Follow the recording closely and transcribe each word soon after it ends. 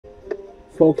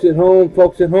Folks at home,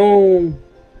 folks at home.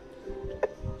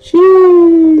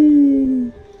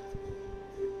 Sheesh.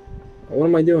 What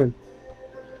am I doing?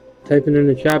 Typing in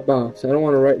the chat box. I don't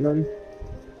want to write nothing.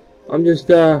 I'm just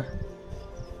not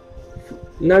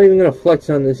even gonna flex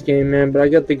on this game, man. But I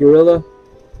got the gorilla.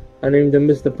 I named him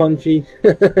Mr. Punchy.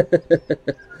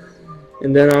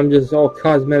 And then I'm just all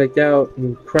cosmetic out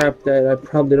and crap that I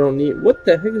probably don't need. What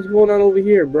the heck is going on over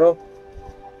here, bro?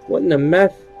 What in the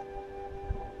meth?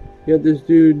 You got this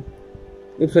dude.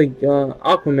 Looks like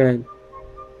Aquaman.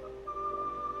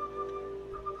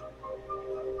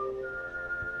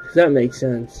 Does that make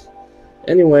sense?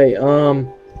 Anyway,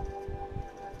 I'm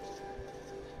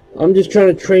just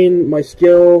trying to train my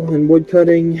skill in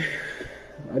woodcutting.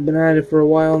 I've been at it for a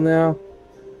while now.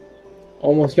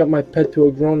 Almost got my pet to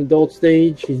a grown adult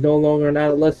stage. He's no longer an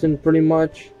adolescent, pretty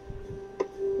much.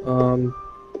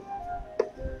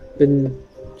 Been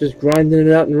just grinding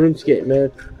it out in RuneScape,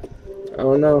 man. I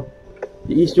don't know.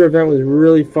 The Easter event was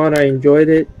really fun. I enjoyed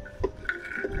it.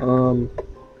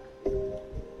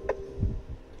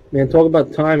 Man, talk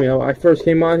about timing. I first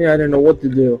came on here, I didn't know what to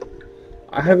do.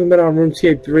 I haven't been on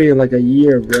RuneScape 3 in like a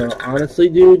year, bro. Honestly,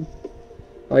 dude.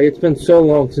 Like, it's been so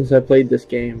long since I played this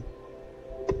game.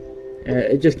 And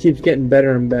it just keeps getting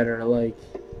better and better. Like,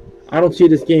 I don't see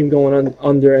this game going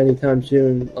under anytime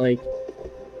soon. Like,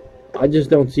 I just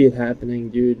don't see it happening,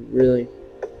 dude. Really.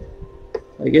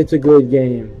 Like, it's a good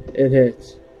game. It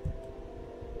hits.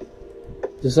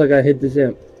 Just like I hit this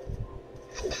imp.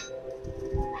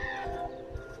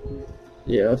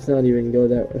 Yeah, let's not even go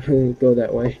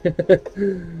that way.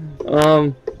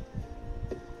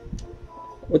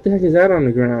 What the heck is that on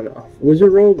the ground? Oh,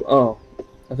 wizard robe? Oh,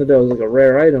 I thought that was like a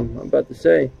rare item. I'm about to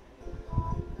say.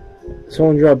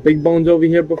 Someone dropped big bones over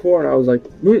here before, and I was like,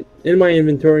 in my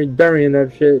inventory, burying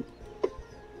that shit.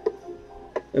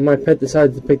 And my pet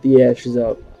decides to pick the ashes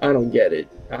up. I don't get it.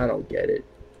 I don't get it.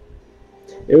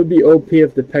 It would be OP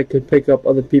if the pet could pick up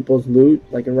other people's loot,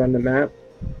 like around the map.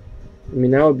 I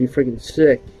mean, that would be freaking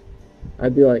sick.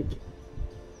 I'd be like,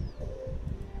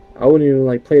 I wouldn't even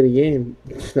like play the game.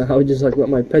 I would just like let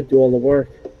my pet do all the work.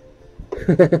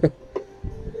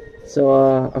 So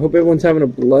I hope everyone's having a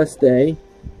blessed day,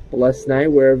 blessed night,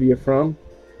 wherever you're from.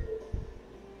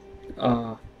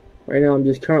 Right now I'm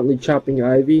just currently chopping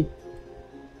ivy.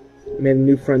 Made a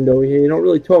new friend over here. You don't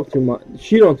really talk too much.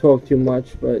 She don't talk too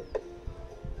much, but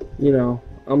you know,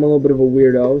 I'm a little bit of a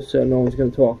weirdo, so no one's gonna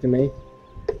talk to me.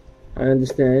 I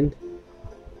understand.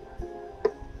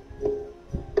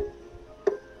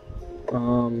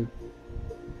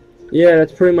 Yeah,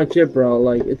 that's pretty much it, bro.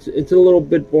 Like, it's a little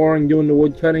bit boring doing the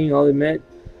wood cutting, I'll admit,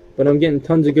 but I'm getting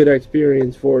tons of good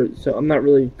experience for it, so I'm not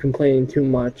really complaining too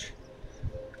much.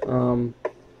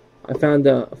 I found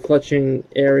a fletching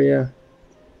area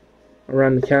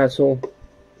around the castle.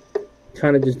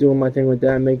 Kind of just doing my thing with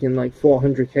that, making like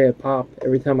 400k a pop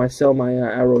every time I sell my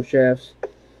arrow shafts.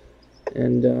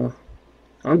 And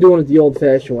I'm doing it the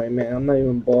old-fashioned way, man. I'm not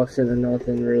even bossing or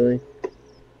nothing, really.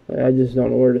 Like, I just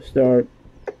don't know where to start.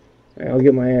 I'll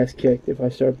get my ass kicked if I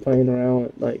start playing around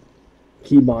with, like,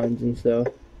 keybinds and stuff.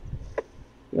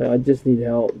 Like, I just need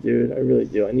help, dude. I really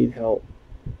do. I need help.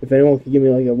 If anyone could give me,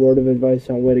 like, a word of advice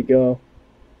on where to go.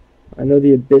 I know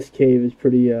the Abyss Cave is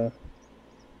pretty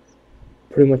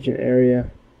much an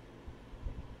area.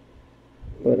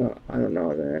 But, I don't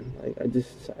know, man. Like,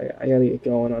 I gotta get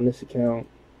going on this account.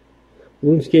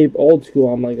 RuneScape old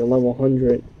school, I'm like a level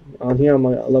 100. On here, I'm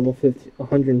like a level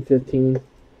 115.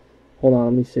 Hold on,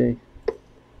 let me see.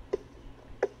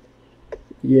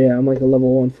 Yeah, I'm like a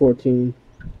level 114.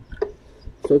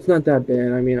 So it's not that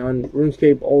bad. I mean, on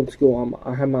RuneScape old school,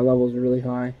 I have my levels really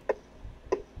high.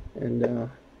 And, you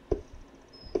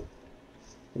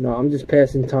know, I'm just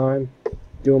passing time,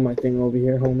 doing my thing over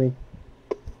here, homie.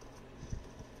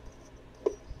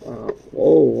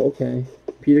 Whoa, okay.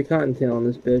 Peter Cottontail on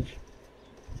this bitch.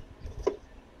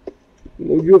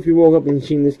 What would you do if you woke up and you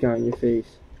seen this guy in your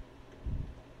face?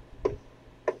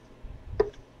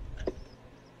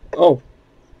 Oh.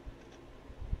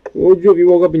 What would you do if you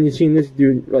woke up and you seen this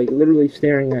dude, like, literally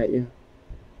staring at you?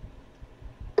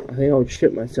 I think I would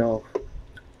shit myself.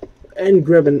 And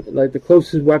grabbing, like, the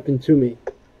closest weapon to me.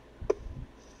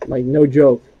 Like, no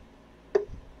joke.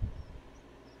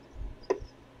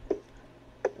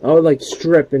 I would, like,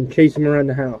 strip and chase him around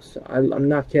the house. I'm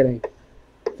not kidding.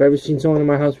 If I ever seen someone in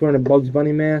my house wearing a Bugs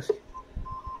Bunny mask,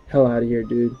 hell out of here,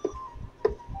 dude.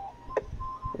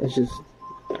 It's just,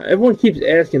 everyone keeps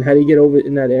asking, how do you get over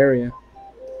in that area?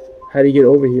 How do you get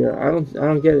over here? I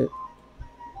don't get it.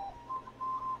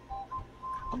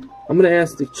 I'm gonna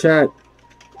ask the chat.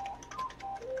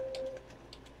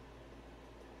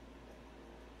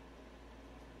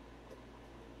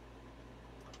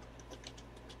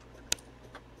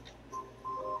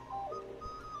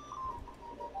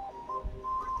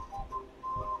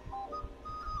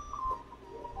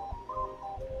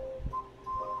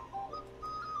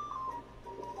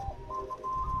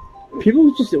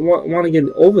 People just want to get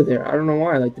over there. I don't know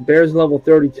why. Like, the bear's level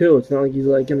 32. It's not like he's,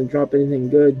 like, going to drop anything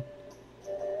good.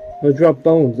 He'll drop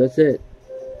bones. That's it.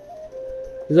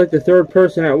 He's like the third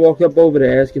person that walked up over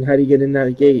there asking how do you get in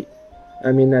that gate.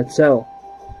 I mean, that cell.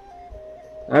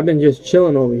 I've been just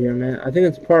chilling over here, man. I think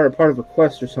it's part of a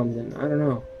quest or something. I don't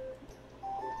know.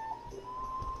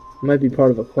 It might be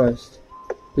part of a quest.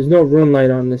 There's no rune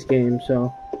light on this game,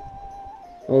 so...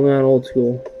 Only on old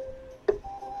school.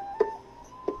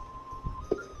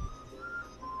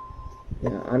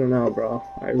 Yeah, I don't know, bro.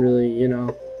 I really, you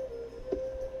know...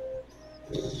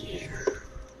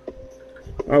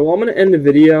 Alright, well, I'm going to end the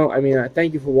video. I mean, I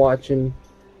thank you for watching.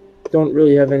 Don't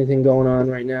really have anything going on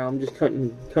right now. I'm just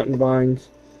cutting vines.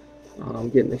 I'm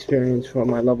getting experience for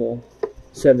my level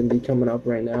 70 coming up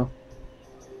right now.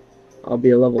 I'll be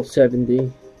a level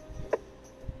 70.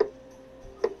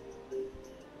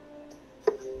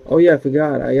 Oh yeah, I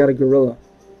forgot. I got a gorilla.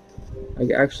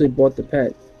 I actually bought the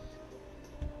pet.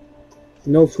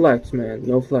 No flex, man.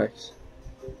 No flex.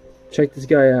 Check this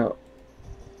guy out.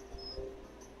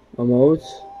 Emotes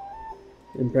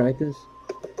in practice.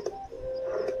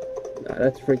 Nah,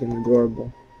 that's freaking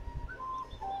adorable.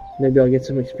 Maybe I'll get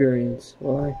some experience.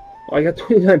 Well, I got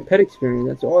 29 pet experience.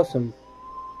 That's awesome.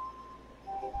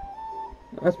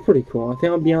 That's pretty cool. I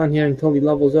think I'll be on here until he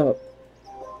levels up.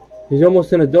 He's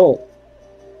almost an adult.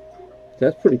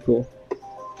 That's pretty cool.